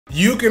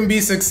You can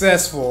be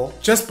successful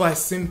just by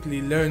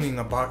simply learning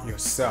about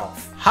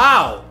yourself.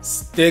 How?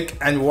 Stick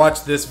and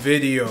watch this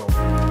video.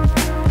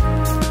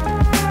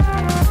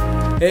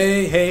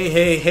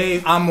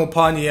 Hey, I'm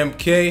Mopani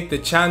MK, the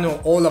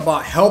channel all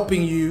about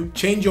helping you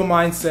change your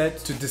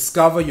mindset to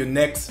discover your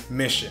next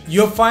mission.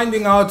 You're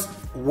finding out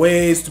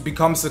ways to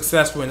become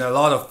successful in a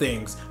lot of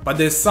things, but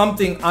there's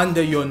something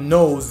under your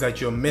nose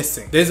that you're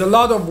missing. There's a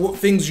lot of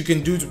things you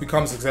can do to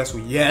become successful,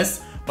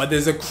 yes, but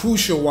there's a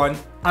crucial one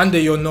under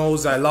your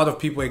nose that a lot of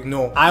people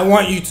ignore. I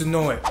want you to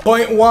know it.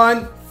 Point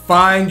one,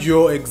 find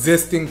your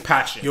existing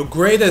passion. Your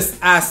greatest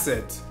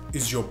asset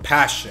is your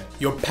passion.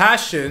 Your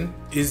passion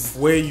is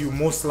where you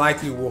most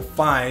likely will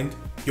find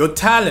your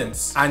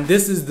talents. And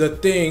this is the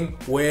thing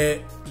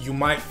where you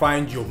might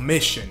find your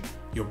mission,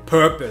 your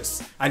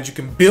purpose, and you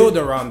can build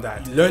around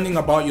that. Learning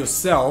about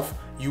yourself,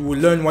 you will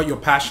learn what your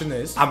passion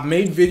is. I've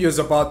made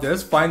videos about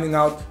this, finding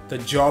out the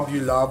job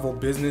you love or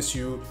business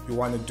you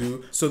want to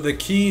do. So the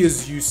key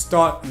is you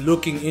start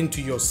looking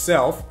into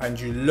yourself and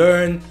you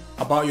learn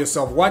about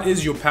yourself. What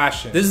is your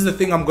passion? This is the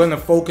thing I'm going to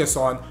focus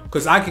on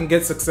because I can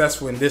get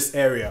successful in this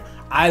area.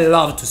 I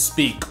love to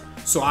speak.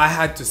 So I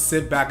had to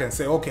sit back and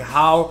say, okay,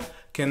 how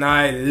can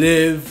I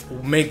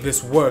make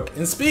this work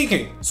in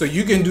speaking? So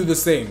you can do the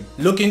same.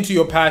 Look into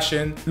your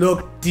passion.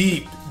 Look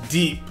deep.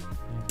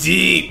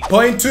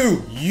 Point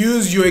two,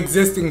 use your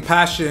existing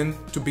passion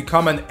to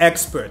become an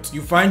expert.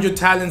 You find your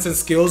talents and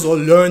skills or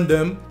learn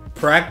them,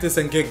 practice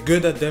and get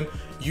good at them.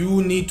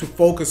 You need to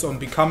focus on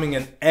becoming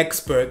an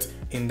expert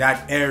in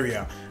that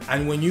area.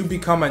 And when you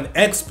become an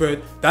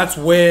expert, that's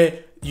where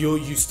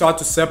you start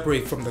to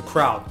separate from the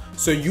crowd.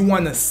 So you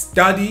want to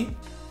study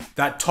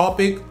that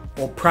topic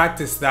or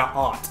practice that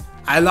art.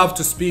 I love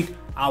to speak.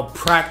 I'll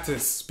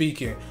practice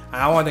speaking and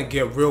I want to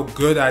get real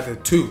good at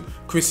it too.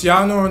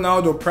 Cristiano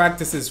Ronaldo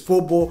practices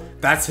football.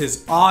 That's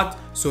his art.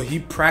 So he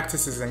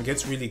practices and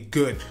gets really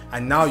good.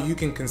 And now you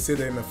can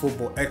consider him a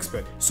football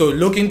expert. So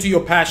look into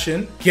your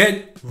passion,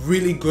 get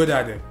really good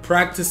at it.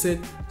 Practice it,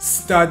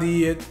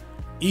 study it,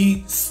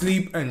 eat,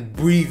 sleep, and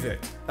breathe it.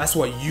 That's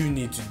what you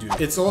need to do.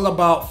 It's all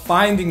about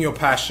finding your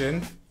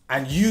passion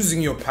and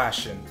using your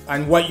passion.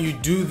 And what you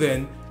do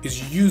then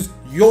is you use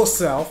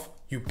yourself.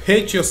 You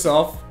pitch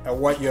yourself at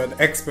what you're an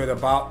expert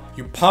about.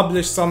 You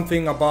publish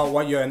something about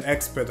what you're an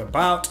expert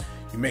about.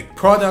 You make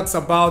products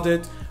about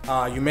it.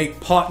 You make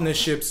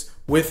partnerships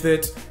with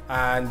it.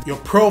 And your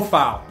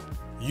profile,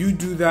 you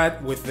do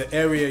that with the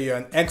area you're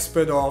an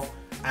expert of.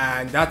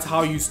 And that's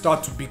how you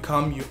start to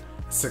become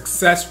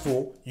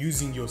successful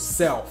using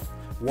yourself.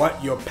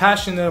 What you're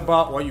passionate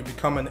about, what you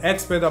become an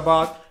expert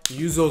about.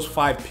 Use those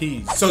 5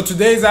 P's. So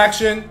today's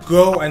action,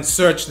 go and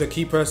search the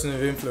key person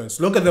of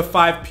influence. Look at the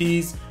 5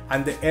 P's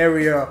and the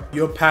area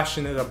you're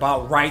passionate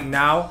about right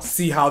now.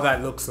 See how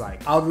that looks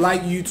like. I'd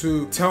like you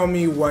to tell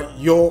me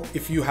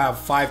if you have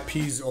 5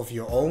 P's of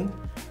your own,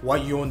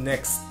 what your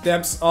next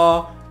steps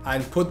are,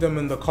 and put them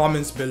in the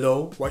comments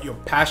below, what your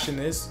passion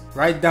is.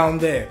 Right down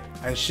there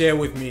and share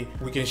with me.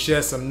 We can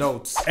share some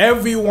notes.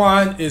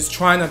 Everyone is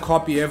trying to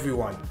copy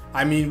everyone.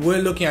 I mean,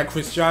 we're looking at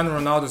Cristiano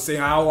Ronaldo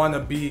saying, I want to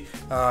be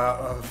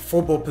a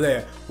football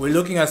player. We're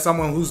looking at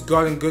someone who's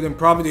gotten good in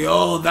property.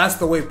 Oh, that's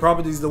the way,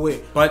 property is the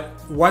way. But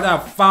what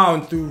I've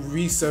found through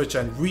research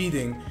and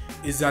reading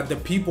is that the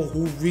people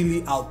who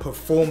really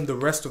outperform the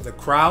rest of the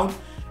crowd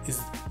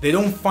is they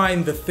don't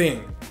find the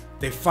thing.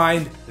 They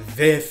find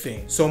their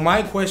thing. So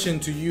my question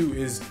to you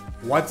is,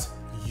 what's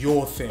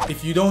your thing?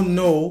 If you don't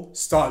know,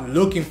 start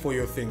looking for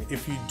your thing.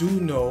 If you do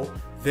know,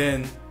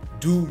 then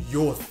do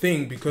your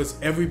thing, because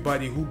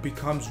everybody who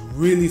becomes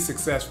really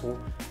successful,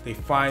 they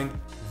find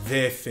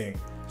their thing.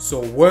 So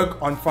work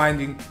on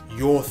finding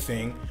your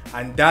thing,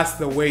 and that's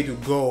the way to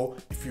go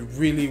if you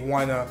really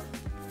want to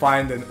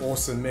find an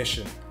awesome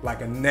mission,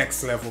 like a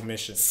next level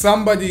mission.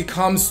 Somebody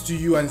comes to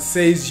you and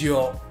says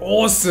you're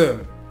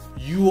awesome.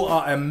 You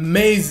are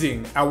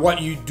amazing at what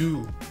you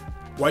do,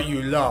 what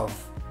you love.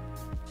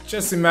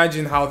 Just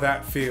imagine how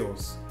that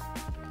feels.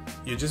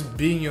 You're just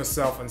being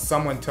yourself and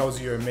someone tells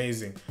you you're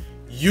amazing.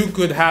 You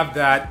could have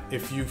that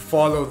if you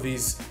follow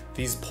these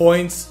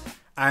points.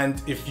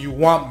 And if you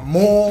want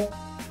more,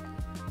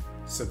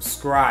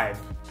 subscribe.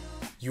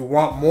 You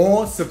want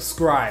more,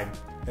 subscribe.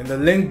 In the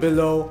link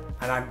below,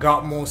 and I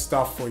got more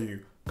stuff for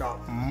you.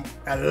 Got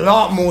a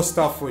lot more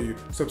stuff for you.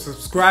 So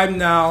subscribe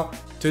now,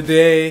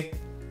 today,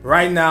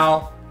 right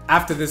now,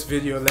 after this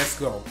video. Let's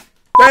go.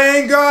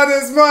 Thank God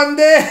it's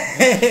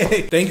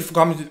Monday. Thank you for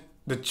coming to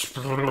the...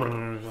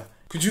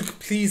 Could you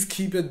please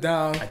keep it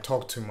down? I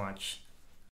talk too much.